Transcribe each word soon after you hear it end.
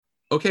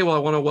Okay, well, I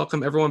want to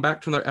welcome everyone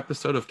back to another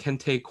episode of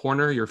Kente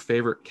Corner, your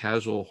favorite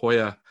casual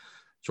Hoya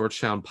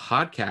Georgetown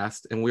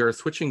podcast. And we are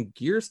switching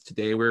gears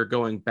today. We're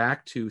going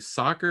back to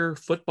soccer,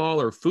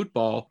 football, or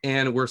football.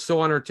 And we're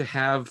so honored to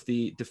have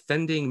the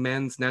defending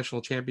men's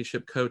national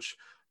championship coach,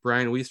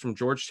 Brian Weiss from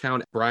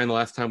Georgetown. Brian, the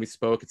last time we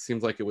spoke, it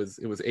seems like it was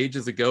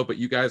ages ago, but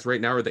you guys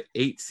right now are the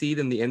 8th seed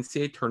in the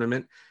NCAA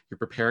tournament. You're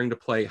preparing to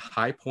play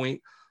High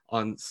Point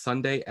on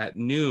Sunday at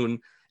noon.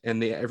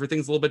 And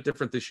everything's a little bit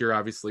different this year,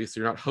 obviously. So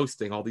you're not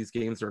hosting. All these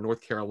games are in North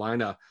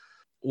Carolina.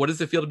 What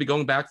does it feel to be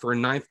going back for a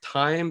 9th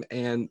time?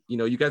 And,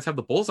 you guys have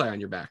the bullseye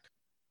on your back.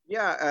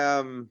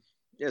 Yeah,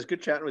 it's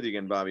good chatting with you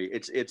again, Bobby.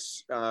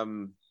 It's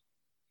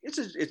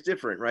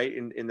different, right?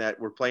 In that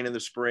we're playing in the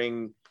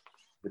spring.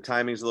 The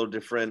timing's a little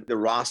different. The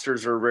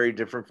rosters are very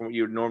different from what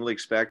you would normally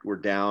expect. We're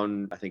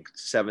down, I think,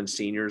 7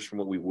 seniors from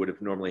what we would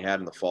have normally had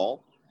in the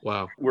fall.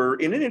 Wow. We're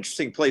in an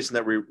interesting place in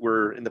that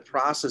we're in the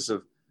process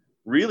of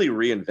really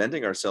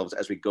reinventing ourselves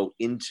as we go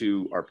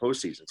into our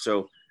postseason.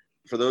 So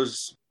for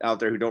those out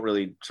there who don't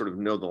really sort of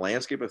know the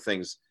landscape of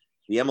things,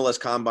 the MLS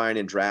Combine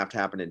and Draft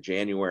happened in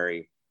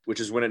January, which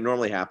is when it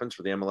normally happens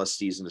for the MLS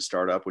season to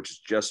start up, which has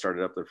just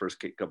started up. Their first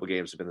couple of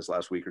games have been this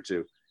last week or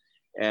two.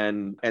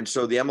 And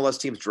so the MLS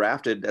teams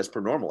drafted as per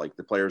normal, like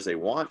the players they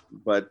want,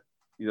 but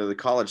the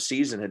college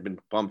season had been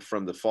bumped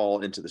from the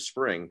fall into the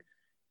spring.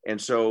 And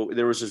so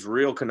there was this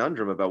real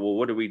conundrum about, well,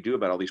 what do we do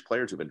about all these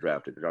players who've been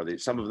drafted?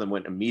 Some of them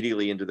went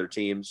immediately into their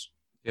teams.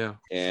 Yeah.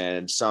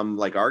 And some,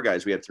 like our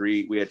guys, we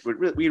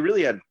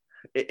really had,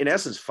 in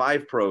essence,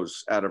 5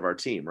 pros out of our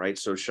team, right?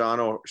 So Sean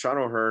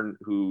O'Hearn,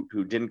 who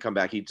didn't come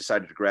back, he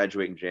decided to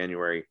graduate in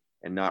January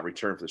and not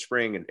return for the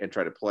spring and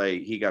try to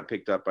play. He got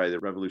picked up by the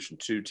Revolution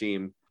 2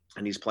 team,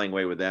 and he's playing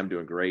away with them,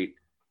 doing great.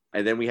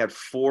 And then we had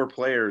 4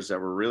 players that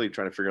were really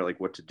trying to figure out like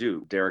what to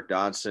do. Derek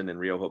Dodson and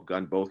Rio Hope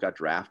Gunn both got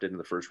drafted in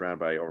the first round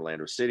by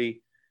Orlando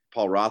City.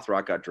 Paul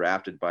Rothrock got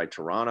drafted by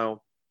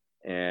Toronto.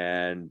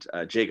 And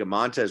Jacob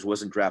Montez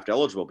wasn't draft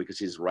eligible because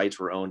his rights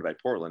were owned by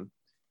Portland.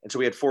 And so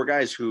we had 4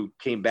 guys who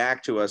came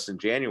back to us in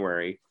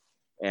January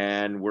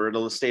and were in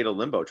a state of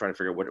limbo trying to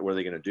figure out what are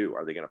they going to do?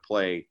 Are they going to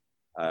play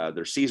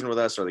their season with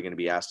us? Are they going to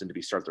be asked in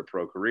to start their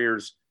pro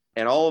careers?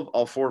 And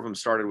all 4 of them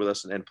started with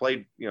us and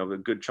played, a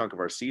good chunk of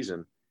our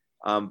season.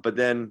 But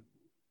then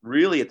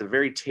really at the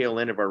very tail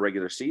end of our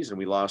regular season,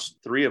 we lost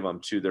 3 of them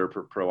to their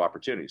pro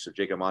opportunities. So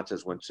Jacob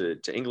Montez went to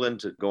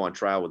England to go on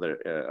trial with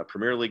a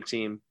Premier League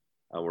team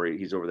where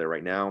he's over there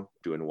right now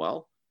doing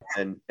well.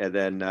 And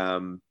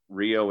then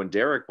Rio and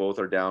Derek both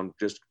are down,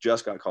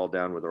 just got called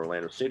down with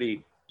Orlando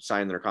City,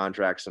 signed their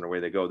contracts, and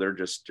away they go. They're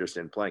just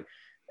in playing.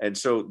 And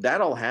so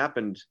that all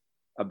happened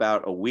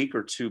about a week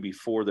or 2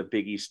 before the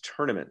Big East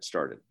tournament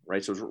started,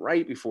 right? So it was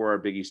right before our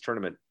Big East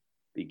tournament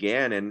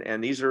began.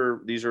 And these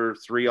are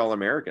 3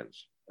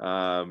 All-Americans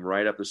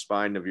right up the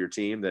spine of your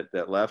team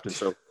that left. And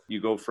so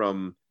you go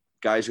from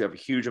guys who have a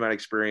huge amount of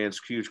experience,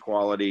 huge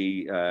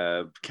quality,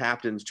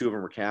 captains, 2 of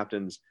them were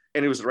captains,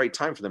 and it was the right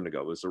time for them to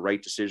go. It was the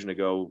right decision to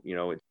go.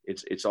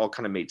 It's all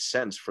kind of made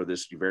sense for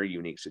this very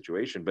unique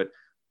situation. But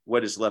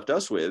what has left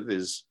us with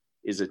is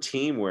a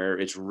team where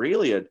it's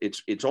really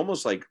it's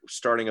almost like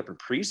starting up in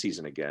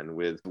preseason again.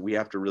 We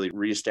have to really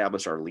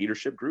reestablish our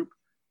leadership group.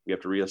 We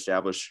have to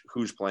reestablish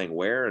who's playing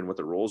where and what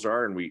the roles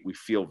are. And we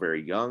feel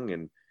very young,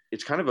 and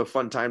it's kind of a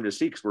fun time to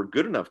see because we're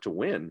good enough to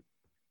win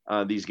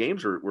these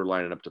games we're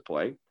lining up to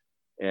play.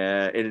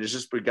 And it's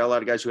just, we got a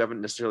lot of guys who haven't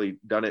necessarily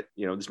done it.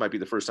 This might be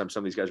the first time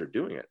some of these guys are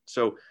doing it.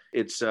 So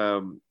it's,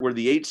 we're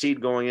the 8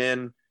 seed going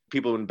in.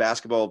 People in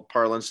basketball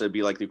parlance, it'd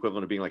be like the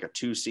equivalent of being like a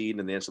 2 seed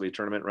in the NCAA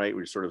tournament, right?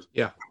 We're sort of,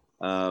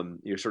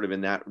 you're sort of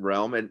in that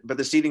realm. But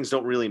the seedings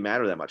don't really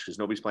matter that much because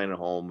nobody's playing at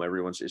home.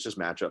 It's just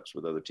matchups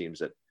with other teams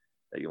that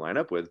you line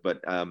up with.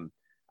 But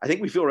I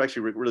think we feel we're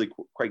actually really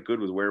quite good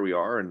with where we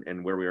are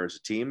and where we are as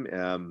a team.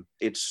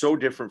 It's so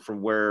different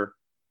from where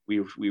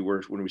we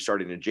were when we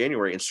started in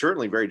January, and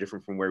certainly very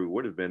different from where we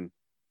would have been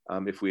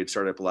if we had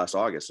started up last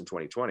August in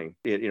 2020.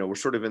 We're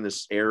sort of in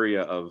this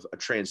area of a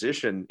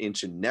transition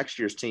into next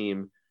year's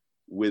team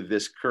with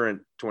this current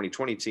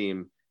 2020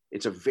 team.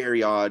 It's a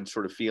very odd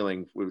sort of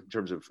feeling in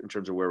terms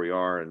of where we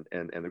are and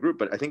the group.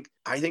 But I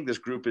think this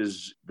group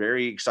is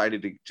very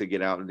excited to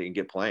get out and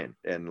get playing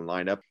and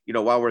line up.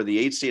 While we're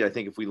the 8th seed, I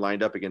think if we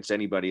lined up against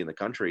anybody in the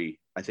country,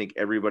 I think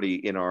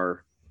everybody in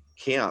our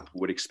camp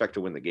would expect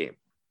to win the game.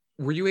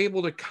 Were you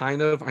able to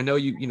kind of, I know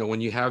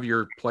when you have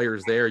your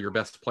players there, your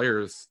best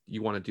players,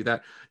 you want to do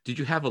that. Did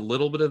you have a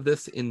little bit of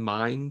this in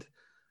mind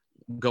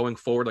going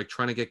forward, like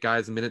trying to get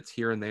guys minutes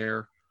here and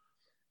there?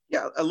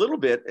 Yeah, a little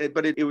bit,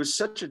 but it was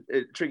such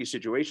a tricky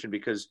situation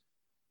because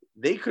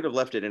they could have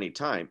left at any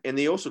time, and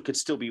they also could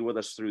still be with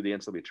us through the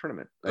NCAA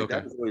tournament. Like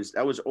okay.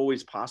 that was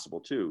always possible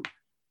too.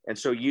 And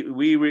so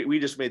we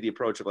just made the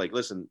approach of like,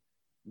 listen,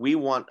 we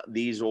want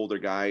these older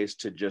guys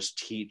to just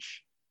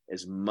teach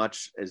as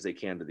much as they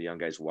can to the young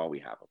guys while we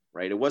have them,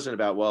 right? It wasn't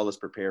about, well, let's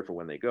prepare for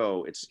when they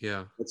go.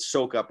 Let's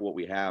soak up what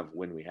we have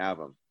when we have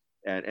them,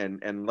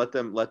 and let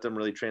them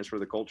really transfer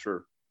the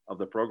culture of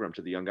the program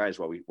to the young guys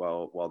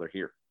while they're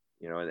here.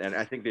 And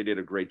I think they did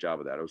a great job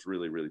of that. I was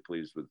really, really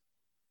pleased with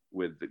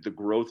the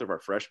growth of our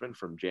freshmen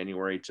from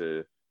January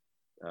to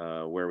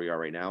where we are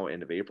right now,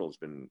 end of April, has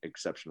been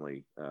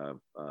exceptionally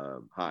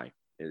high,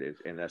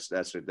 and that's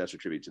a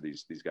tribute to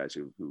these guys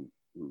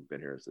who've been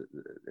here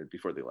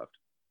before they left.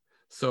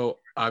 So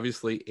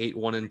obviously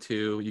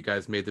 8-1-2, you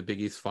guys made the Big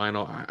East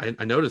final.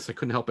 I noticed, I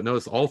couldn't help but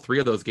notice all three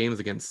of those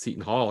games against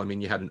Seton Hall. I mean,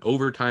 you had an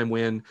overtime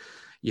win,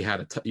 you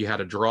had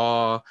a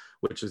draw,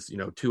 which is, 2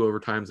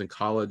 overtimes in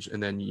college,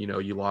 and then,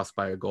 you lost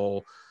by a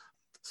goal.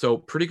 So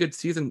pretty good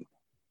season.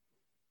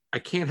 I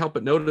can't help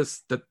but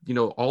notice that,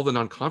 all the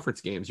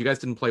non-conference games, you guys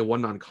didn't play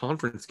one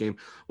non-conference game.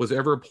 Was there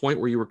ever a point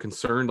where you were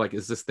concerned, like,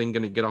 is this thing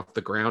going to get off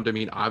the ground? I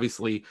mean,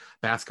 obviously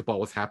basketball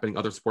was happening,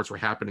 other sports were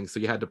happening,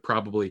 so you had to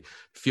probably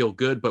feel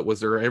good, but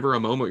was there ever a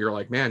moment where you're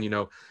like, man,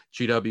 GW,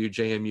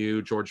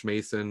 JMU, George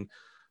Mason,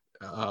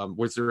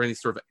 was there any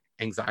sort of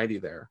anxiety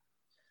there?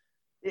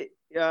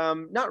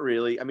 Not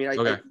really. I mean,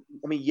 Okay.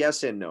 I mean,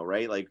 yes and no,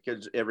 right? Like,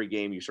 because every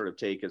game you sort of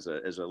take as a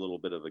little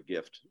bit of a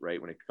gift,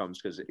 right? When it comes,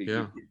 because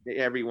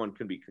everyone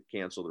can be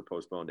canceled or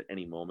postponed at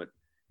any moment,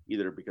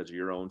 either because of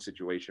your own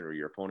situation or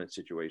your opponent's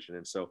situation.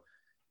 And so,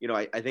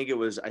 I think it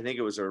was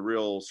a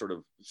real sort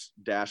of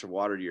dash of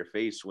water to your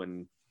face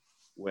when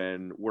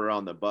we're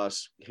on the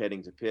bus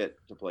heading to Pitt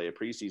to play a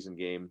preseason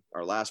game,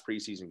 our last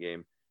preseason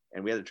game,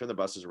 and we had to turn the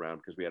buses around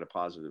because we had a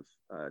positive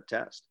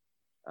test.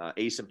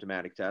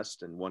 Asymptomatic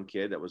test, and one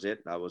kid, that was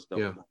it. That was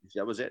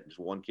it. Just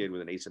one kid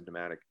with an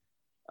asymptomatic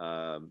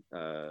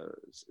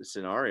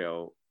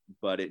scenario,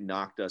 but it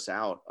knocked us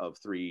out of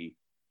 3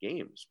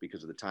 games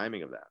because of the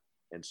timing of that.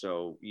 And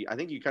so I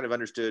think you kind of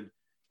understood,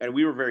 and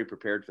we were very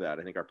prepared for that.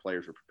 I think our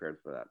players were prepared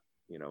for that,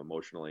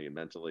 emotionally and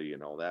mentally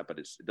and all that, but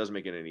it doesn't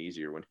make it any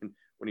easier when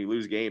you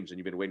lose games and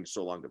you've been waiting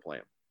so long to play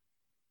them.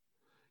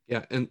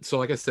 Yeah, and so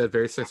like I said,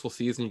 very successful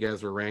season. You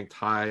guys were ranked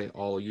high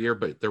all year,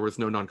 but there was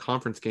no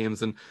non-conference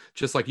games. And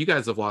just like you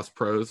guys have lost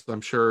pros,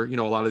 I'm sure,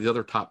 a lot of the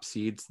other top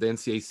seeds, the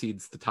NCAA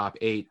seeds, the top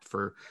 8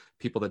 for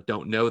people that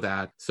don't know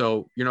that.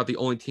 So you're not the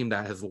only team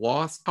that has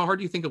lost. How hard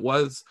do you think it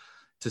was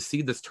to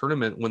seed this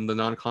tournament when the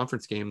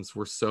non-conference games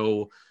were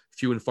so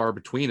few and far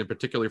between, and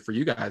particularly for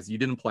you guys, you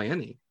didn't play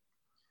any?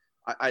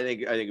 I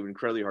think it was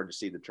incredibly hard to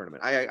seed the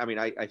tournament. I mean,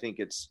 I think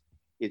it's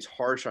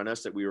harsh on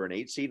us that we were an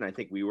 8 seed, and I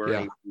think we were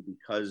an 8 seed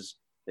because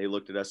they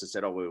looked at us and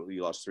said, "Oh, well,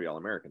 you lost 3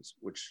 All-Americans,"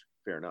 which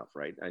fair enough,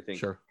 right? I think,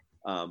 sure.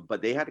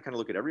 But they had to kind of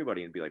look at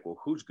everybody and be like, "Well,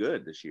 who's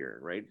good this year?"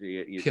 Right?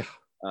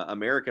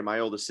 American, my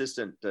old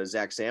assistant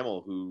Zach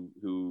Samuel,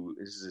 who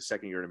this is his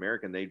second year in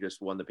American, they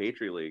just won the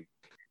Patriot League.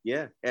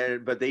 Yeah,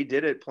 but they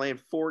did it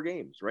playing 4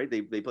 games, right?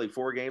 They played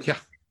 4 games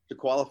to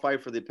qualify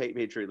for the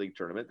Patriot League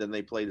tournament. Then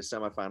they played the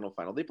semifinal,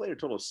 final. They played a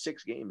total of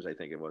 6 games, I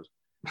think it was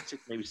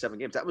 6, maybe 7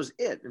 games. That was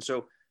it. And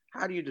so,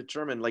 how do you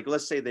determine? Like,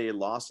 let's say they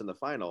lost in the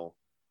final.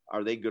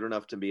 Are they good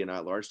enough to be an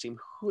at-large team?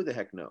 Who the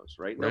heck knows,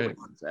 right? Nobody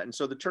knows that. And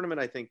so the tournament,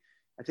 I think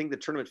the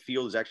tournament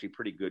field is actually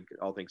pretty good,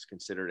 all things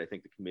considered. I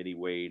think the committee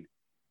weighed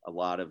a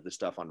lot of the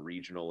stuff on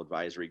regional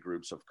advisory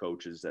groups of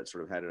coaches that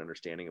sort of had an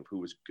understanding of who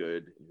was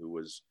good and who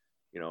was,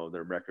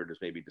 their record is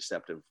maybe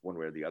deceptive one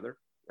way or the other.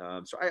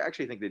 So I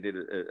actually think they did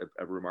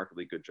a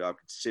remarkably good job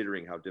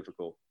considering how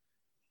difficult,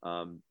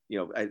 the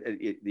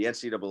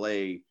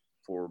NCAA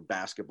for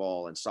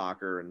basketball and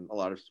soccer and a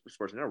lot of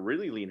sports now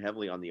really lean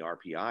heavily on the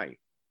RPI.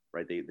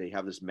 Right, they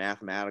have this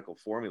mathematical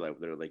formula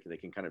where they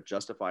can kind of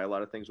justify a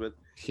lot of things with.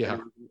 Yeah,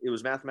 it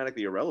was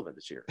mathematically irrelevant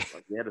this year.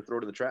 Like, they had to throw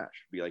it in the trash,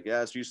 be like,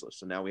 yeah, it's useless.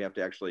 So now we have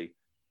to actually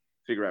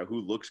figure out who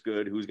looks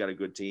good, who's got a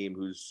good team,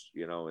 who's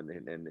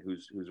and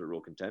who's a real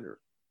contender.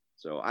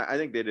 So I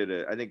think they did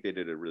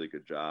a really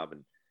good job,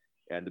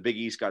 and the Big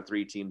East got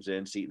 3 teams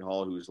in. Seton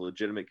Hall, who's a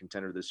legitimate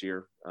contender this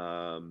year. We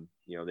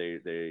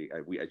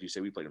as you say,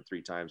 we played them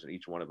 3 times, and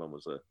each one of them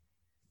was a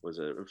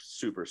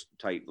super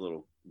tight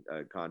little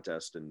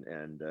contest,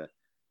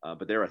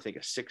 but they're, I think,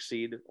 a 6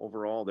 seed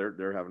overall.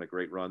 They're having a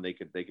great run. They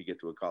could get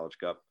to a College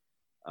Cup.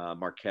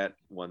 Marquette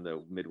won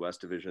the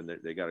Midwest Division.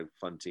 They got a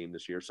fun team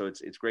this year. So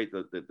it's great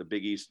that the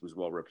Big East was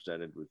well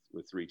represented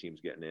with 3 teams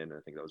getting in. I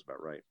think that was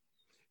about right.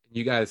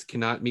 You guys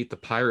cannot meet the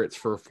Pirates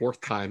for a 4th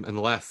time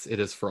unless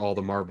it is for all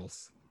the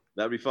marbles.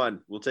 That'd be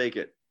fun. We'll take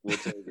it.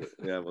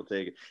 Yeah, we'll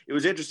take it. It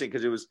was interesting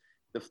because it was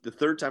the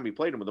 3rd time we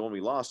played them, the one we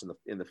lost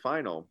in the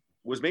final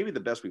was maybe the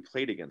best we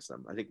played against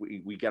them. I think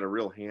we got a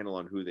real handle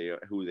on who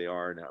they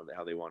are and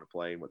how they want to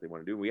play and what they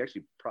want to do. We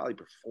actually probably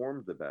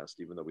performed the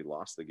best, even though we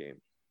lost the game.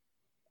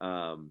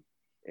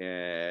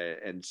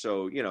 And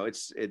so,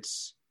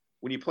 it's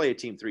when you play a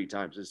team 3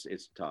 times,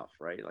 it's tough,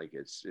 right? Like,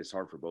 it's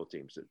hard for both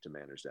teams to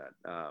manage that.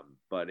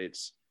 But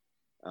it's,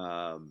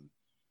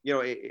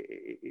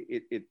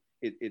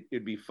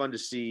 it'd be fun to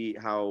see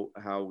how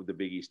the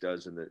Big East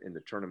does in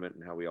the tournament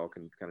and how we all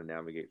can kind of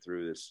navigate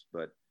through this.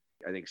 But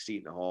I think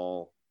Seton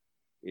Hall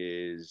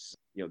is,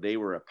 they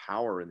were a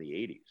power in the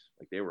 80s.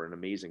 Like, they were an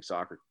amazing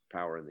soccer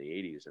power in the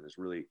 80s, and it's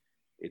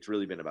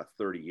really been about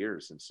 30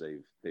 years since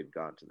they've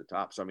gone to the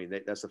top. So I mean,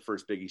 that's the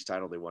first Big East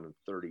title they won in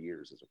 30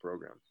 years as a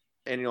program.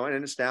 And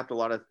and it snapped a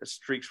lot of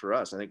streaks for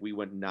us. I think we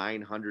went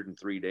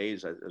 903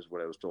 days, as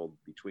what I was told,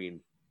 between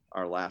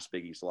our last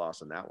Big East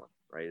loss and that one.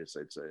 Right? It's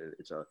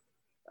a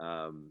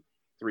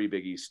 3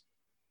 Big East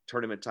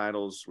tournament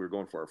titles. We were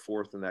going for our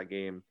 4th in that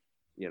game.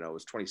 You know, it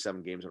was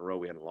 27 games in a row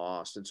we hadn't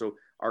lost. And so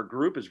our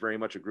group is very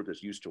much a group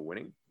that's used to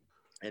winning.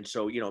 And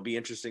so, you know, it'd be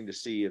interesting to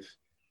see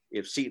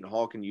if Seton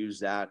Hall can use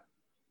that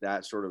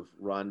sort of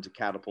run to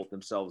catapult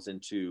themselves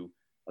into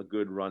a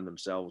good run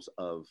themselves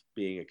of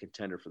being a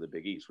contender for the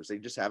Big East, which they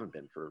just haven't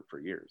been for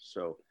years.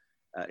 So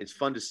it's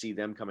fun to see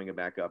them coming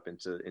back up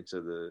into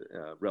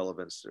the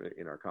relevance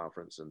in our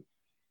conference.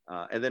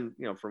 And then,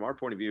 you know, from our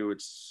point of view,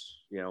 it's,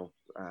 you know,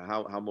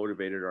 how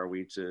motivated are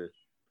we to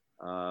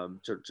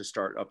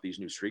start up these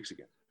new streaks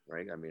again,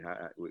 right? I mean,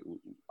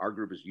 our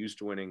group is used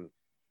to winning,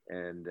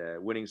 and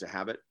winning's a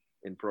habit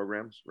in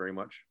programs very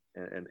much,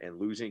 and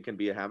losing can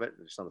be a habit.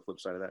 Just on the flip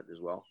side of that as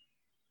well.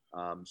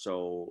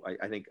 So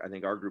I think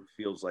our group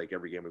feels like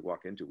every game we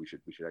walk into, we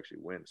should actually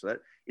win. So that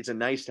it's a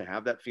nice to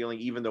have that feeling,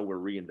 even though we're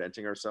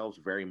reinventing ourselves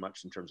very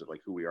much in terms of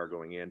like who we are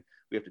going in.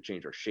 We have to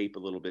change our shape a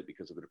little bit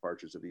because of the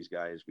departures of these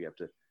guys. We have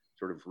to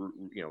sort of,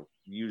 you know,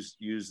 use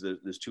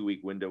this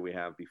 2-week window we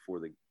have before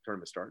the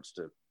tournament starts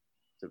to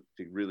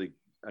really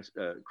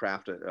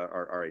craft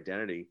our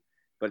identity.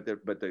 But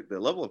the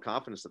level of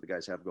confidence that the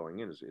guys have going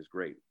in is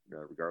great,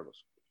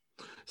 regardless.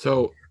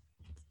 So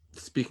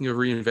speaking of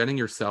reinventing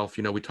yourself,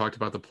 you know, we talked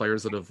about the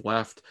players that have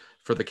left.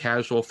 For the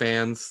casual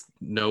fans,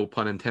 no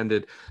pun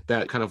intended,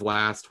 that kind of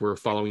last, we're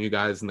following you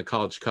guys in the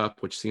College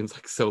Cup, which seems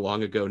like so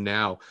long ago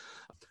now.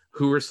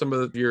 Who are some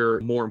of your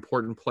more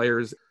important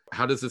players?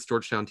 How does this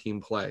Georgetown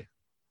team play?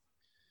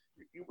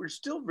 We're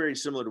still very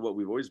similar to what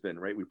we've always been,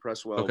 right? We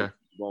press well, okay.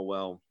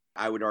 well.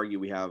 I would argue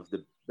we have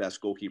the best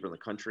goalkeeper in the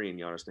country in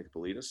Giannis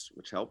Nicopolidis,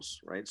 which helps,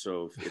 right?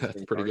 So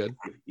that's pretty good.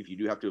 If you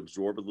do have to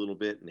absorb a little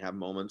bit and have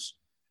moments,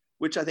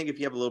 which I think if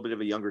you have a little bit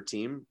of a younger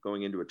team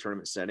going into a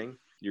tournament setting,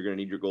 you're going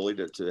to need your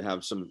goalie to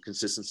have some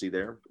consistency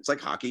there. It's like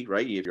hockey,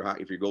 right?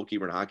 If your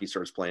goalkeeper in hockey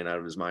starts playing out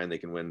of his mind, they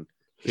can win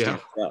the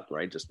Stanley Cup,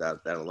 right? Just that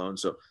alone.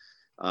 So,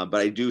 but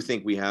I do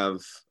think we have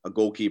a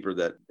goalkeeper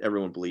that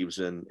everyone believes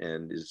in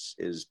and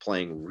is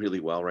playing really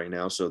well right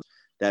now. So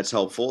that's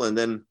helpful. And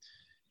then,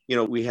 you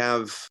know, we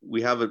have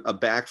a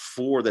back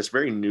four that's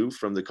very new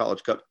from the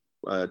College Cup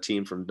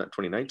team from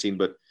 2019,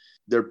 but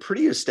they're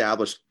pretty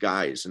established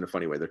guys in a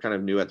funny way. They're kind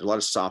of new. There's a lot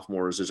of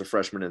sophomores. There's a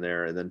freshman in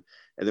there, and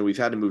then we've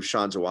had to move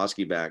Sean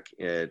Zawoski back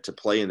to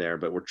play in there.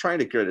 But we're trying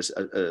to create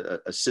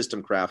a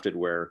system crafted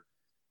where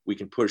we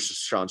can push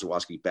Sean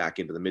Zawoski back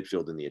into the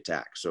midfield in the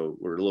attack. So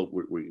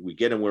we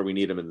get him where we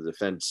need him in the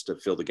defense to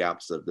fill the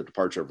gaps. The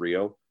departure of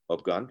Rio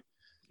Upgun.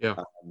 Yeah.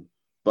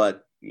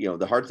 But you know,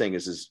 the hard thing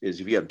is if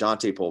you have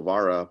Dante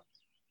Polvara,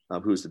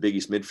 who's the Big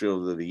East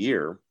midfielder of the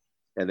year,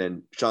 and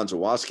then Sean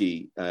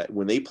Zawoski,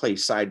 when they play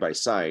side by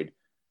side,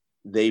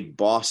 they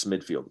boss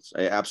midfields,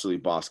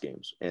 absolutely boss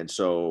games. And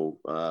so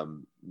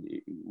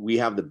we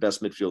have the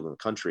best midfield in the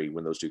country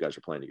when those two guys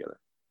are playing together.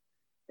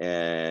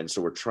 And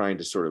so we're trying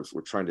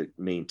to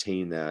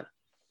maintain that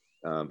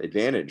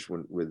advantage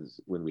when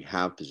we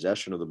have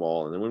possession of the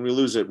ball. And then when we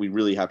lose it, we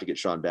really have to get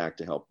Sean back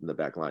to help in the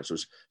back line. So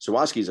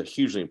Zawoski is a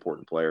hugely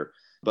important player.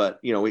 But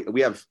you know,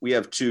 we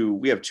have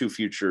two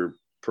future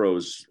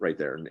pros right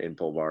there in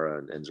Polvara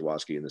and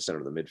Zawoski in the center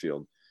of the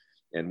midfield,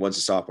 and one's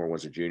a sophomore,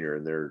 one's a junior,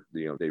 and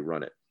they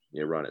run it.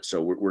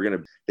 So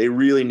they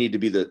really need to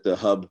be the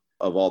hub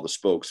of all the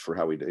spokes for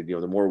how we, you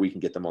know, the more we can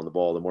get them on the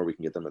ball, the more we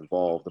can get them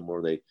involved, the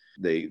more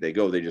they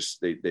go,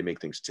 they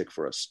make things tick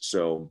for us.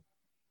 So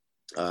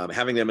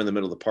having them in the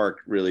middle of the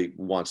park really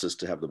wants us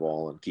to have the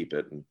ball and keep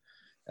it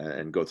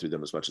and go through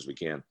them as much as we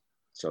can.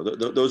 So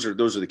those are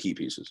the key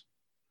pieces.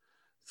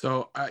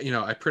 So, you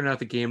know, I printed out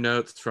the game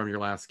notes from your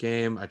last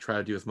game. I try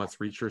to do as much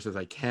research as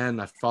I can.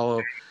 I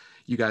follow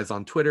you guys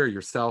on Twitter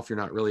yourself. You're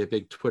not really a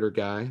big Twitter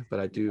guy, but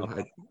I do.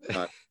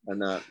 I'm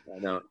not.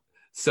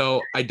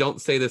 So I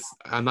don't say this.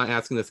 I'm not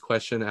asking this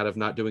question out of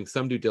not doing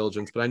some due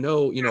diligence, but I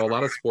know, you know, a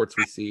lot of sports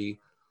we see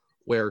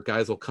where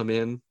guys will come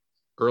in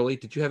early.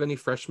 Did you have any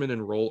freshmen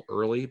enroll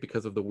early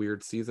because of the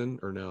weird season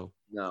or no?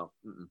 No.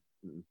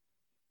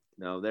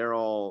 No, they're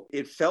all,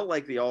 it felt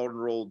like they all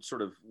enrolled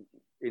sort of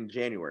in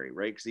January,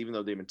 right? Because even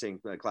though they've been taking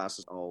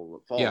classes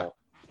all fall,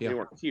 they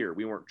weren't here.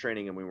 We weren't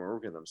training and we weren't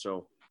working them.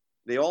 So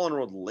they all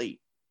enrolled late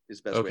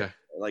is the best way.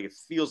 Like it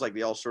feels like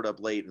they all showed up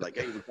late and like,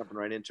 hey, we're jumping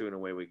right into it and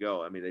away we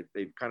go. I mean,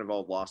 they've kind of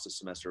all lost a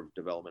semester of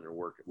development and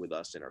work with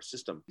us in our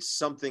system. It's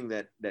something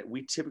that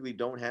we typically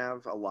don't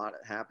have a lot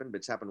happen, but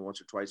it's happened once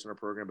or twice in our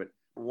program. But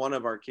one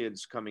of our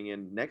kids coming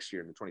in next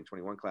year in the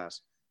 2021 class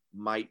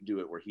might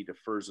do it where he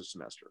defers a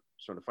semester.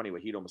 So in a funny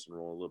way, he'd almost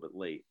enroll a little bit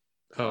late.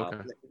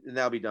 And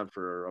that'll be done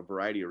for a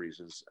variety of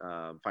reasons,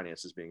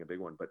 finances being a big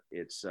one, but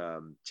it's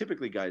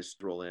typically guys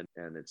roll in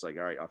and it's like,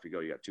 all right, off you go.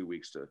 You got 2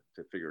 weeks to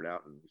figure it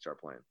out and start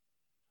playing.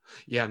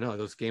 Yeah, no,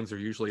 those games are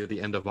usually at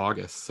the end of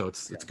August. So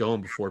it's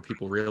going before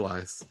people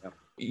realize.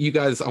 You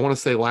guys, I want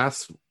to say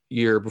last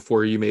year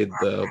before you made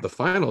the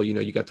final, you know,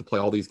 you got to play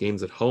all these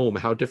games at home.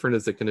 How different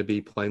is it going to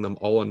be playing them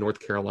all in North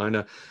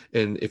Carolina?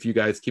 And if you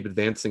guys keep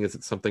advancing, is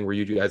it something where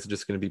you guys are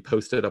just going to be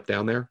posted up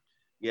down there?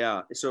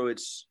 Yeah. So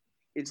it's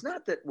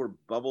not that we're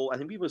bubble. I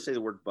think people say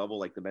the word bubble,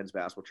 like the men's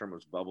basketball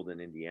tournament was bubbled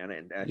in Indiana,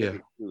 and I think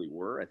they really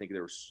were. I think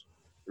there was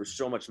there's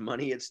so much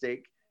money at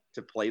stake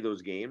to play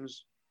those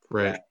games.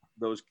 Right.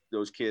 That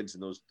those kids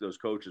and those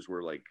coaches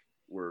were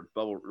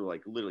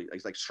literally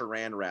like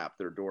saran wrap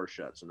their door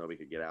shut so nobody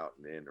could get out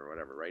and in or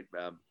whatever, right?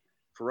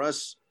 For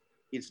us,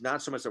 it's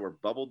not so much that we're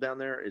bubbled down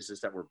there, it's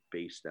just that we're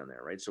based down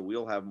there, right? So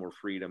we'll have more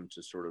freedom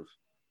to sort of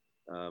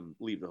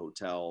leave the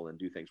hotel and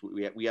do things.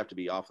 We have to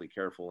be awfully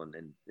careful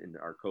in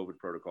our COVID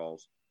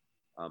protocols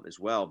as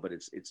well, but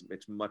it's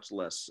much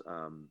less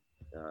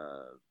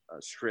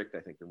strict, I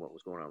think, than what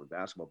was going on with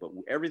basketball. But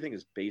everything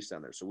is based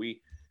down there. So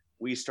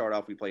we start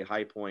off, we play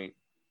High Point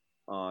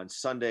on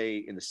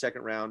Sunday in the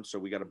second round. So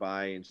we got to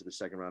buy into the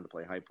second round to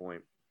play High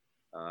Point.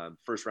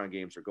 First round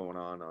games are going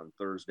on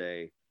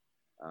Thursday.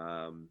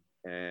 And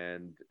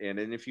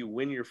then if you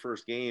win your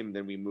first game,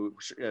 then we move,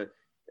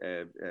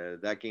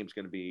 that game's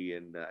going to be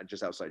in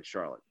just outside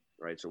Charlotte,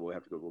 right? So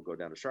we'll go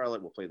down to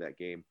Charlotte. We'll play that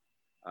game.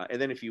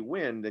 And then if you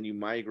win, then you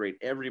migrate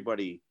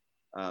everybody.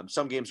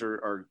 Some games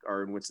are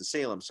in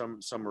Winston-Salem.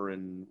 Some are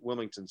in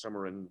Wilmington. Some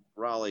are in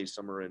Raleigh.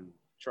 Some are in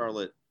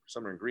Charlotte.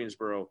 Some are in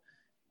Greensboro.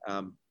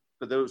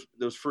 But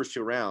those first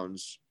two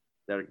rounds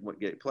that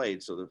get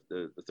played, so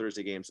the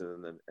Thursday games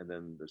and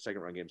then the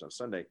second round games on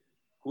Sunday,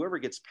 whoever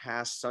gets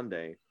past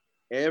Sunday,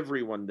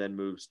 everyone then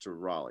moves to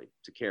Raleigh,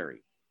 to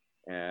Cary,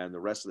 and the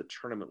rest of the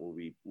tournament will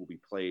be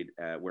played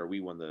at where we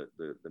won the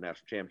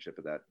national championship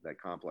at that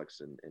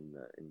complex in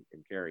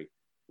Cary,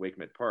 Wake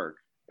Met Park.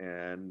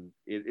 And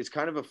it's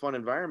kind of a fun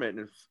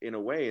environment in a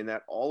way, in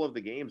that all of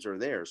the games are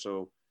there.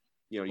 So,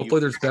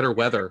 hopefully there's better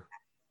weather.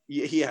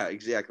 Yeah,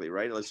 exactly.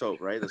 Right. Let's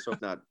hope. Right. Let's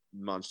hope not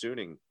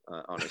monsooning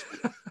on us.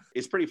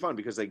 It's pretty fun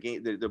because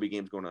there'll be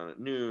games going on at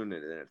noon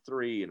and at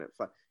 3 and at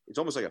 5. It's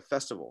almost like a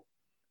festival.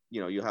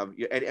 You have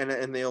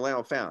and they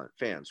allow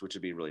fans, which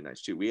would be really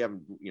nice too. We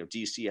haven't,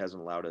 DC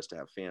hasn't allowed us to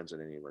have fans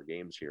in any of our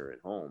games here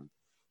at home.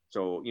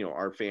 So,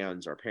 our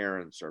fans, our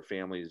parents, our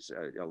families,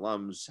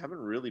 alums haven't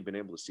really been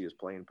able to see us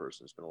play in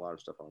person. It's been a lot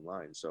of stuff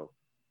online. So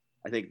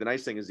I think the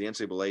nice thing is the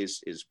NCAA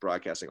is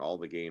broadcasting all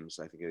the games.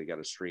 I think they got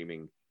a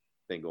streaming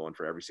thing going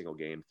for every single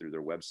game through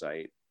their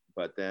website,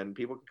 but then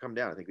people can come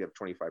down. I think they have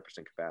 25%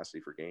 capacity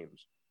for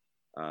games.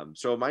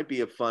 So it might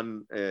be a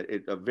fun,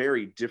 a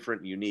very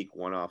different, unique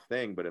one-off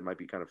thing, but it might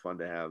be kind of fun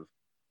to have,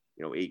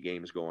 8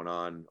 games going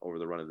on over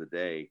the run of the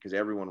day, because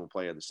everyone will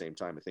play at the same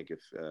time. I think if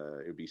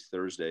it would be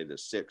Thursday, the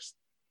 6th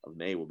of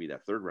May will be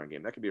that third round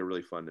game. That could be a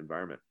really fun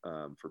environment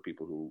for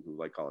people who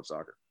like college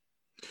soccer.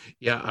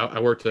 Yeah, I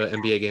worked an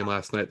NBA game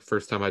last night.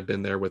 First time I'd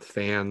been there with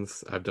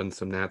fans. I've done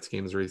some Nats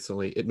games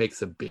recently. It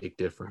makes a big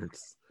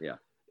difference. Yeah.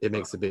 It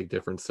makes a big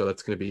difference. So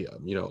that's going to be,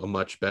 a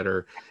much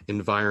better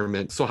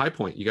environment. So High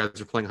Point, you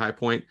guys are playing High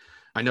Point.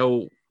 I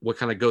know what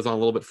kind of goes on a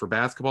little bit for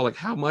basketball. Like,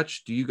 how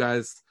much do you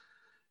guys,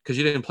 because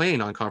you didn't play any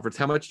non-conference,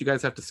 how much do you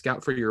guys have to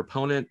scout for your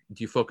opponent?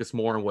 Do you focus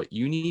more on what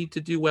you need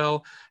to do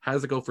well? How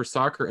does it go for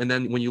soccer? And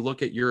then when you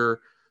look at your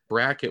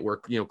bracket where,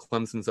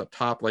 Clemson's up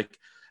top, like,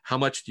 how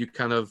much do you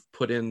kind of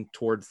put in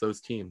towards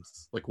those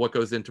teams? Like, what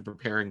goes into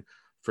preparing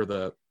for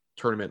the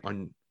tournament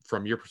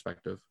from your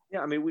perspective? Yeah,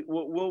 I mean,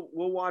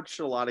 we'll watch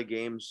a lot of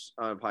games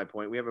on High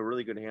Point. We have a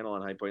really good handle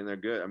on High Point, and they're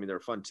good. I mean, they're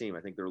a fun team.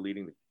 I think they're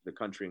leading the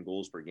country in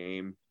goals per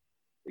game.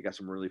 They got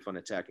some really fun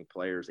attacking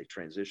players. They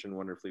transition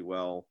wonderfully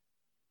well.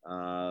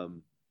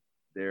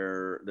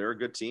 They're a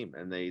good team,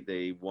 and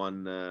they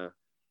won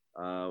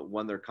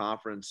their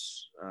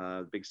conference,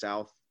 Big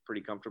South,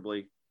 pretty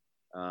comfortably.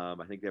 I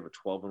think they have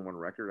a 12-1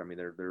 record. I mean,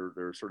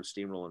 they're sort of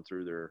steamrolling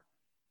through their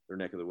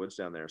neck of the woods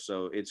down there.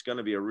 So it's going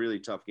to be a really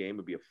tough game.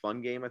 It'll be a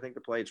fun game, I think,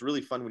 to play. It's really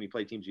fun when you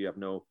play teams you have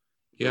no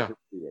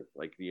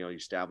like, you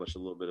establish a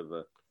little bit of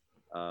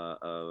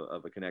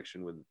a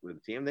connection with the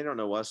team. They don't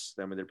know us.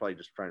 I mean, they're probably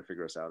just trying to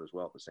figure us out as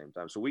well at the same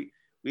time. So we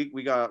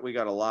got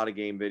a lot of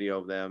game video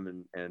of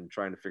them and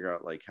trying to figure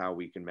out like how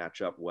we can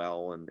match up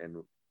well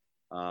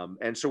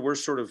and so we're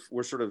sort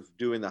of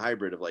doing the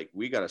hybrid of like,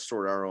 we got to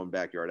sort our own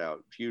backyard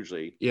out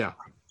hugely. Yeah.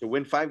 To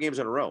win 5 games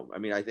in a row. I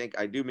mean,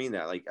 I do mean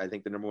that. Like, I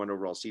think the number 1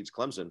 overall seed's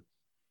Clemson.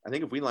 I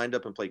think if we lined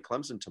up and played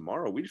Clemson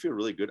tomorrow, we'd feel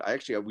really good.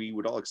 We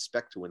would all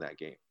expect to win that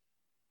game.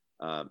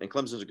 And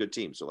Clemson's a good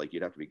team. So like,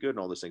 you'd have to be good and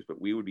all those things,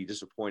 but we would be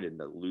disappointed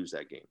to lose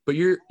that game. But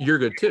you're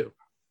good too.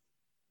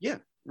 Yeah.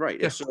 Right.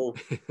 Yeah. And so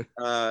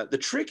the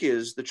trick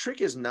is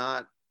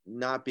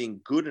not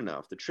being good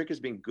enough. The trick is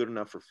being good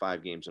enough for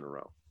 5 games in a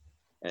row.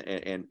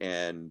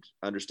 And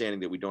understanding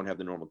that we don't have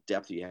the normal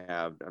depth you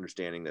have,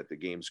 understanding that the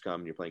games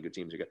come and you're playing good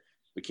teams.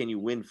 But can you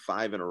win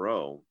 5 in a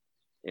row?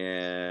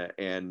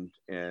 And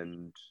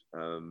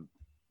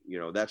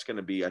that's going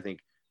to be, I think,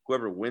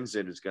 whoever wins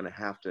it is going to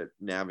have to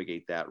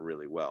navigate that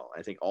really well.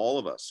 I think all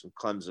of us,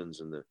 Clemson's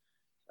and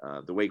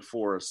the Wake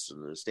Forests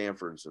and the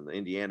Stanfords and the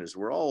Indianas,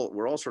 we're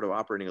all sort of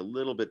operating a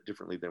little bit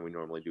differently than we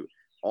normally do.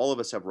 All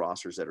of us have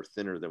rosters that are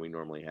thinner than we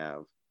normally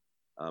have.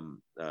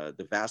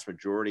 The vast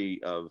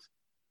majority of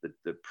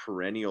the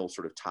perennial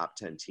sort of top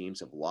 10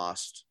 teams have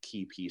lost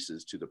key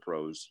pieces to the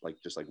pros,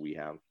 just like we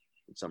have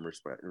in some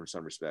respect.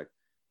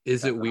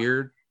 Is it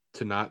weird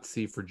to not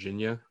see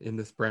Virginia in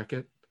this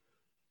bracket?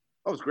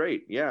 Oh, it's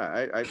great.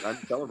 Yeah. I'm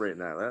celebrating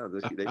that.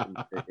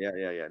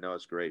 Yeah. No,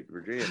 it's great.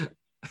 Virginia.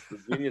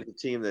 Virginia is a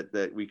team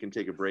that we can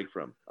take a break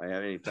from. I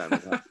have any time. I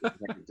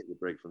can take a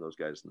break from those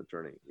guys in the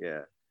tourney.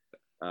 Yeah.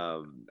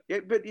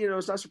 But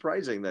it's not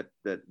surprising that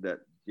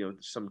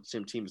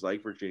some teams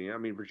like Virginia. I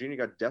mean, Virginia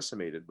got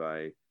decimated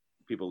by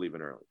people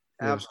leaving early.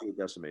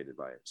 Absolutely decimated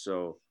by it.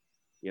 So,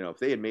 if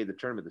they had made the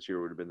tournament this year,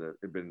 it would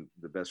have been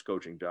the best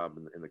coaching job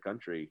in the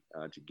country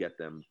to get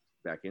them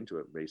back into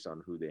it based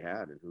on who they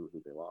had and who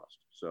they lost.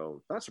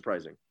 So, not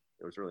surprising.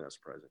 It was really not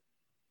surprising.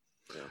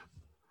 Yeah.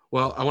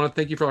 Well, I want to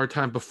thank you for our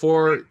time.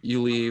 Before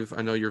you leave,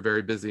 I know you're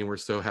very busy, and we're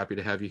so happy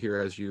to have you here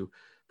as you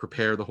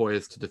prepare the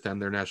Hoyas to defend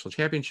their national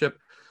championship.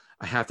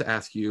 I have to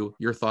ask you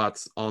your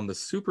thoughts on the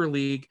Super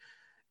League,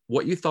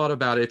 what you thought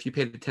about it, if you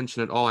paid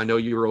attention at all. I know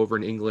you were over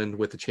in England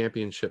with the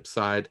championship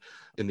side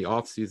in the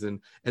off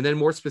season, and then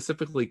more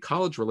specifically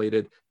college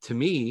related. To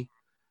me,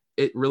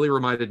 it really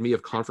reminded me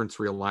of conference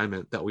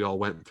realignment that we all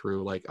went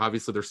through. Like,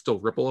 obviously there's still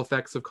ripple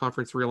effects of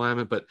conference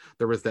realignment, but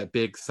there was that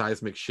big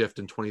seismic shift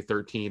in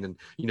 2013. And,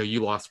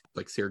 you lost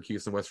like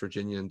Syracuse and West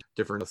Virginia and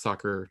different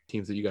soccer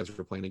teams that you guys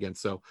were playing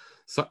against. So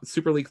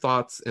Super League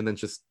thoughts, and then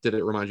just, did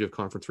it remind you of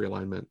conference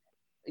realignment?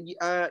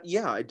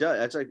 Yeah, it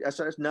does.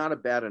 That's not a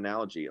bad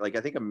analogy. Like,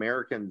 I think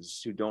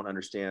Americans who don't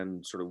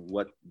understand sort of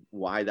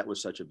why that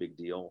was such a big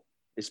deal,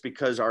 it's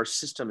because our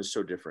system is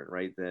so different,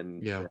 right?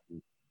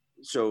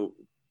 So,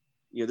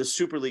 the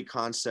Super League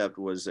concept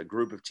was a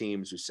group of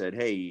teams who said,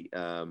 hey,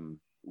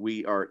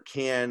 we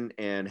can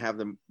have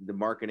the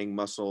marketing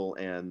muscle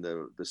and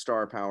the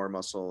star power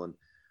muscle, and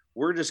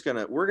we're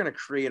gonna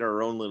create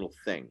our own little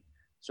thing.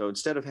 So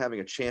instead of having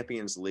a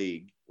Champions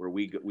League where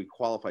we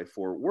qualify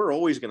for, we're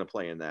always going to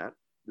play in that.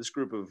 This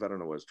group of, I don't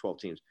know, what, 12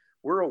 teams.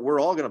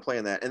 We're all going to play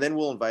in that, and then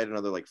we'll invite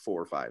another like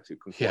 4 or 5 who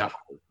can qualify.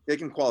 They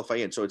can qualify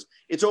in, so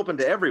it's open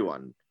to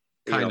everyone.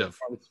 Kind of,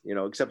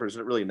 except for it's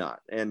really not.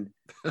 And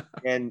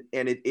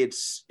it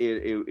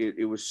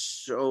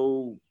was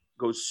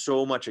goes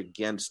so much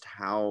against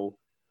how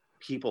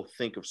people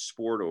think of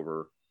sport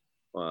over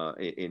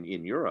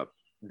in Europe,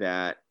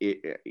 that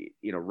it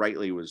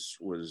rightly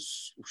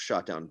was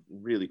shot down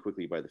really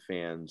quickly by the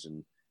fans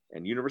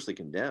and universally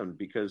condemned,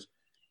 because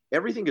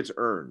everything gets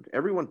earned.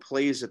 Everyone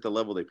plays at the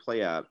level they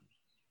play at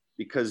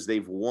because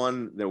they've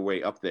won their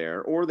way up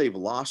there or they've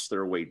lost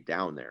their way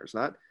down there. It's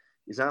not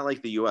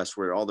like the US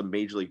where all the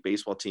Major League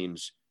Baseball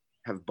teams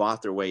have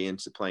bought their way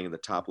into playing in the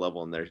top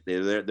level, and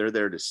they're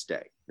there to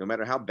stay. No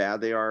matter how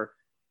bad they are,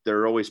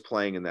 they're always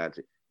playing in that.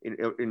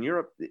 In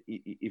Europe,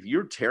 if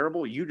you're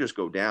terrible, you just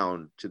go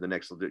down to the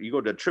next. You go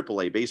to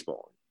AAA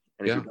baseball,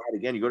 and if you're bad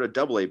again, you go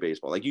to AA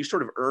baseball. Like, you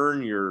sort of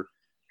earn your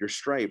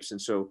stripes.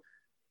 And so,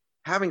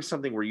 having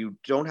something where you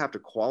don't have to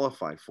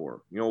qualify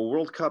for,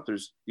 World Cup,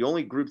 there's the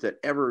only group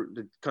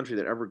the country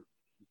that ever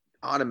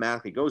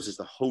automatically goes is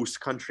the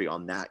host country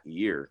on that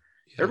year.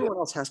 Yeah. Everyone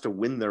else has to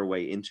win their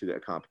way into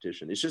that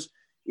competition. It's just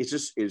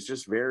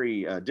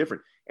very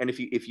different. And if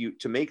you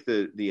to make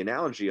the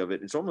analogy of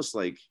it, it's almost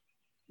like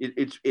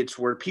it's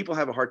where people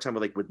have a hard time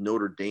with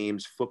Notre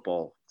Dame's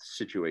football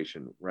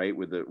situation, right?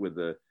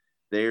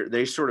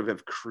 They sort of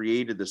have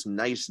created this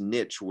nice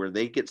niche where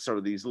they get sort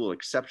of these little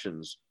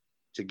exceptions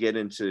to get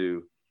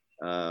into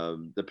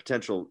the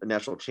potential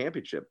national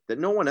championship that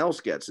no one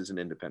else gets as an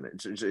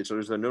independent. So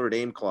there's the Notre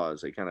Dame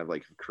clause they kind of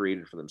like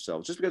created for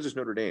themselves just because it's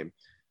Notre Dame,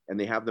 and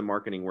they have the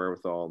marketing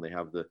wherewithal and they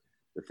have the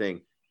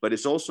thing. But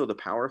it's also the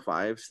Power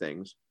Five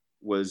things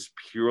was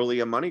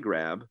purely a money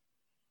grab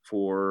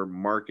for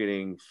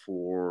marketing,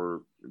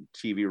 for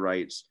TV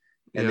rights,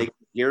 and they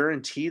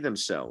guarantee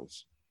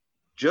themselves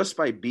just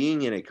by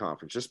being in a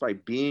conference, just by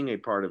being a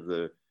part of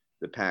the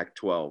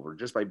Pac-12, or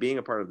just by being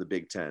a part of the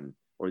Big Ten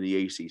or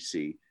the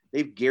ACC,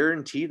 they've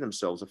guaranteed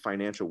themselves a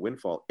financial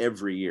windfall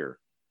every year,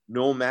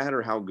 no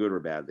matter how good or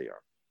bad they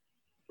are,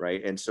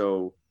 right? And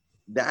so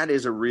that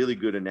is a really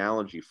good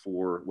analogy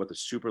for what the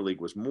Super League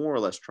was more or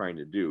less trying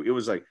to do. It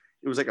was like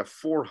a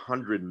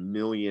 $400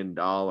 million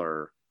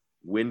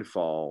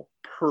windfall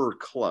per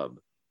club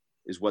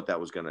is what that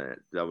was gonna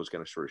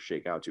sort of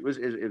shake out to.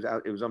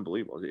 It was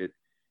unbelievable.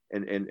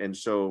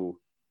 So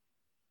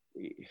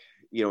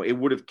it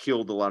would have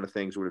killed a lot of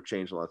things, would have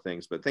changed a lot of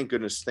things. But thank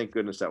goodness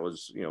that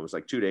was it was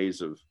like 2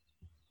 days of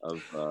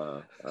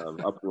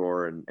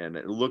uproar, and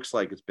it looks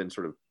like it's been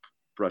sort of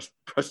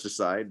brushed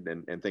aside,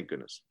 and thank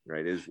goodness,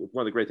 right? It's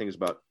one of the great things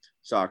about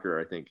soccer,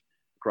 I think,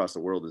 across the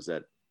world is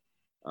that,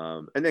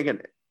 and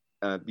again,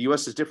 the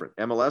U.S. is different.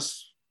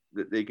 MLS,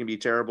 they can be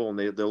terrible, and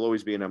they'll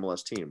always be an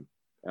MLS team,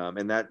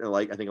 and that,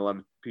 like, I think a lot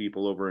of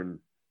people over in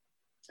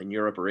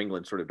Europe or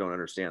England sort of don't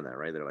understand that,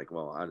 right? They're like,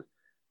 well,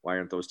 why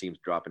aren't those teams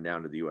dropping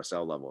down to the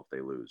USL level if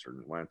they lose, or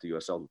why aren't the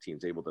USL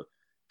teams able to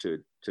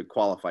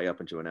qualify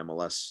up into an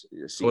MLS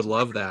season? I would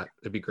love that.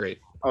 It'd be great.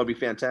 Oh, it'd be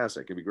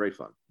fantastic. It'd be great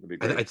fun. It'd be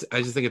great.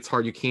 I just think it's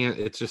hard.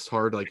 It's just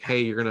hard. Like,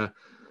 hey,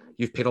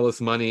 you've paid all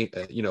this money.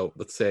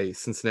 Let's say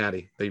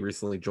Cincinnati, they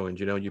recently joined.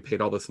 You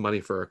paid all this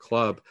money for a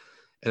club,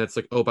 and it's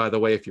like, oh, by the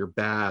way, if you're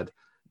bad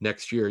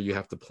next year, you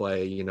have to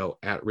play,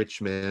 at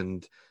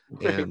Richmond,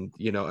 and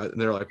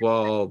and they're like,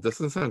 well, this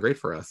doesn't sound great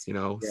for us,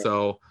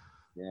 So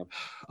Yeah.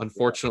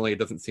 Unfortunately, it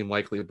doesn't seem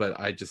likely, but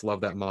I just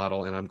love that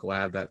model, and I'm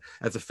glad that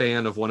as a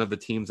fan of one of the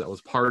teams that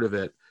was part of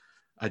it,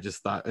 I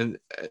just thought, and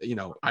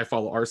I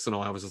follow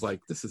Arsenal. I was just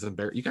like, this is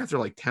embarrassing. You guys are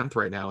like 10th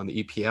right now in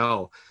the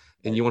EPL,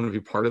 and you want to be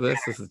part of this?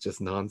 This is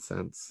just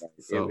nonsense.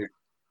 So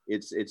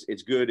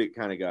it's good. It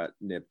kind of got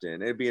nipped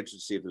in. It'd be interesting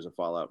to see if there's a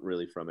fallout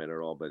really from it at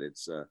all. But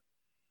it's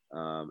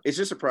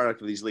just a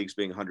product of these leagues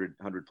being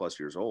 100 plus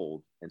years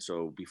old, and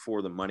so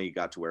before the money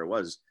got to where it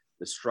was,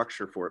 the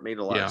structure for it made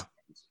a lot of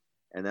sense.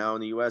 And now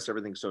in the U.S.,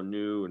 everything's so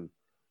new, and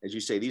as you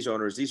say, these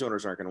owners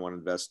aren't going to want to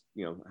invest,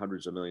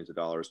 hundreds of millions of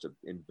dollars to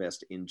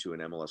invest into an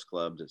MLS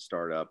club to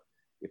start up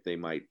if they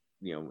might,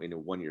 in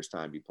 1 year's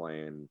time be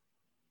playing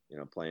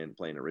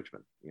at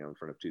Richmond, in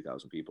front of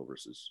 2,000 people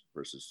versus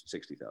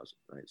 60,000,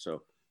 right?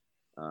 So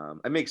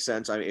it makes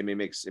sense. It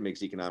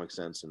makes economic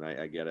sense, and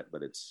I get it,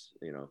 but it's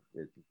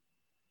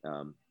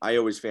I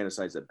always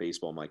fantasize that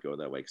baseball might go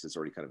that way because it's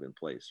already kind of in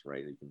place,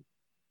 right? You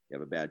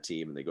have a bad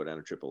team and they go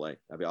down to AAA.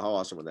 I mean, how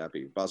awesome would that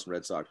be? Boston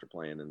Red Sox are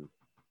playing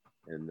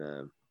in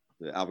the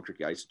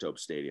Albuquerque Isotope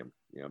Stadium,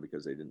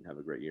 because they didn't have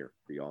a great year.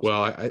 Pretty awesome.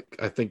 Well,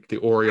 I think the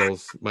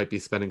Orioles might be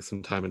spending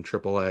some time in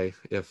AAA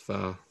if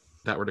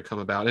that were to come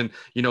about. And,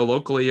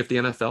 locally, if the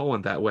NFL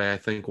went that way, I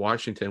think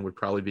Washington would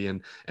probably be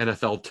in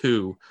NFL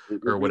 2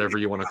 or whatever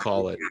you want to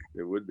call it.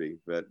 It would be,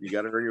 but you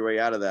got to earn your way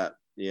out of that.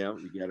 You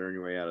got to earn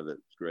your way out of it.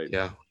 It's great.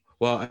 Yeah.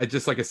 Well, I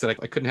just, like I said,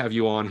 I couldn't have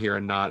you on here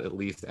and not at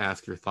least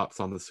ask your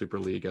thoughts on the Super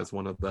League as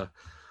one of the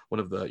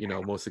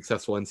most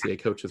successful NCAA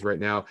coaches right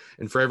now.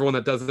 And for everyone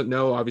that doesn't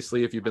know,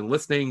 obviously, if you've been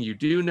listening, you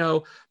do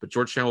know, but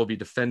Georgetown will be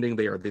defending.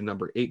 They are the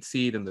number 8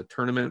 seed in the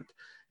tournament.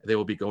 They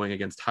will be going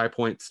against High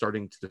Point,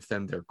 starting to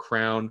defend their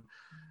crown.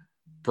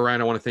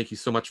 Brian, I want to thank you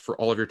so much for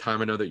all of your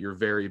time. I know that you're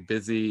very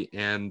busy,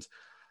 and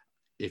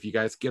if you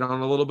guys get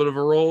on a little bit of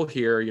a roll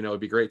here, it'd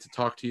be great to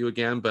talk to you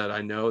again, but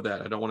I know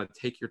that I don't want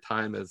to take your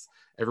time as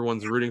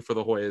everyone's rooting for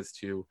the Hoyas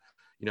to,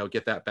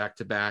 get that back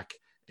to back.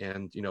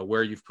 And,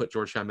 where you've put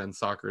Georgetown men's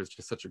soccer is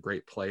just such a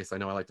great place. I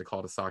know I like to call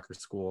it a soccer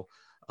school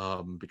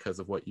because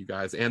of what you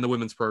guys and the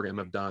women's program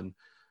have done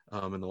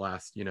in the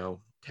last,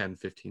 10,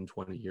 15,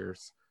 20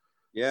 years.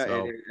 Yeah.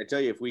 So, and I tell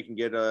you, if we can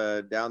get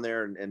down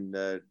there and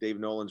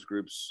Dave Nolan's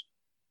groups,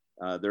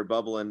 they're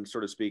bubbling, so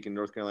to speak, in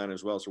North Carolina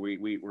as well. So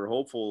we're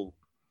hopeful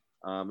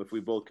if we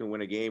both can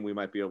win a game, we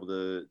might be able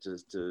to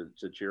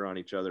cheer on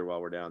each other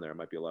while we're down there. It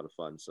might be a lot of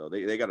fun. So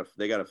they got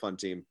a fun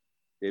team.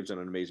 Dave's done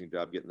an amazing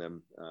job getting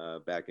them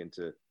back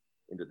into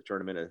the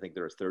tournament. I think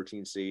they're a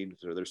 13 seed,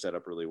 so they're set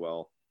up really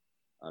well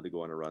to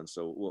go on a run.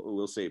 So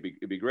we'll see.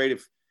 It'd be great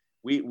if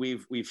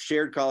we've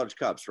shared college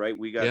cups, right?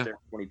 We got there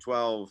in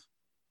 2012.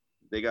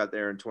 They got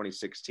there in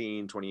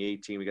 2016,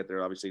 2018. We got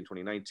there obviously in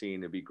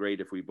 2019. It'd be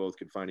great if we both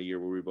could find a year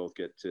where we both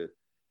get to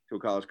a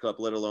college cup,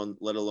 let alone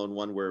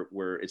one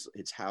where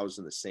it's housed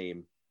in the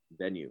same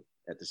venue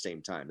at the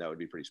same time. That would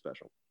be pretty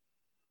special.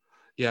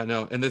 Yeah,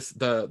 no, and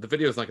the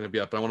video is not going to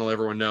be up, but I want to let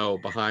everyone know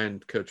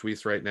behind Coach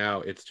Weiss right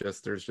now,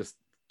 there's just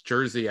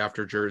jersey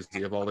after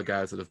jersey of all the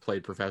guys that have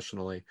played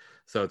professionally.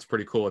 So it's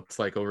pretty cool. It's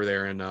like over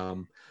there in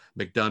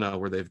McDonough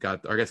where they've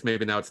got, I guess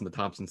maybe now it's in the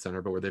Thompson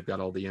Center, but where they've got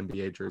all the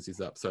NBA jerseys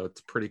up. So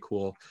it's pretty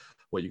cool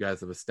what you guys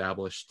have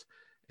established.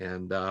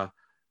 And I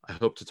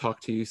hope to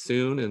talk to you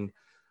soon, and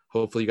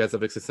hopefully you guys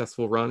have a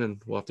successful run,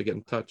 and we'll have to get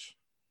in touch.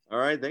 All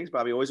right. Thanks,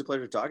 Bobby. Always a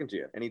pleasure talking to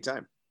you.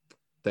 Anytime.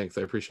 Thanks.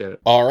 I appreciate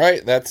it. All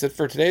right. That's it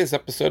for today's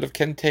episode of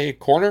Kente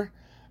Corner.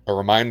 A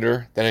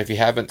reminder that if you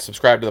haven't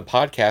subscribed to the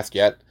podcast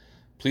yet,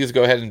 please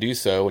go ahead and do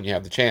so when you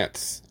have the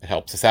chance. It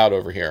helps us out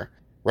over here.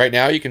 Right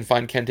now, you can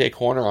find Kente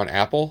Corner on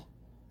Apple,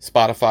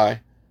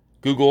 Spotify,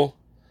 Google,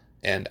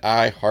 and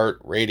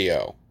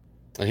iHeartRadio.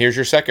 And here's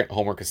your second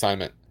homework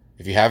assignment.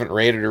 If you haven't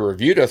rated or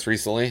reviewed us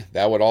recently,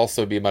 that would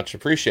also be much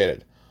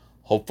appreciated.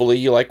 Hopefully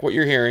you like what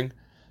you're hearing,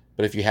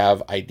 but if you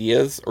have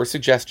ideas or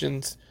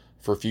suggestions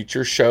for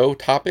future show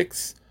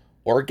topics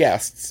or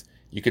guests,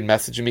 you can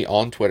message me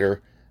on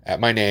Twitter at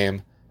my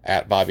name,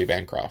 @Bobby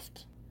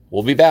Bancroft.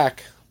 We'll be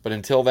back, but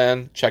until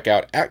then, check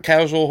out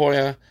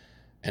 @CasualHoya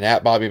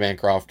and @Bobby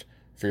Bancroft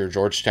for your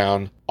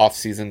Georgetown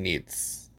off-season needs.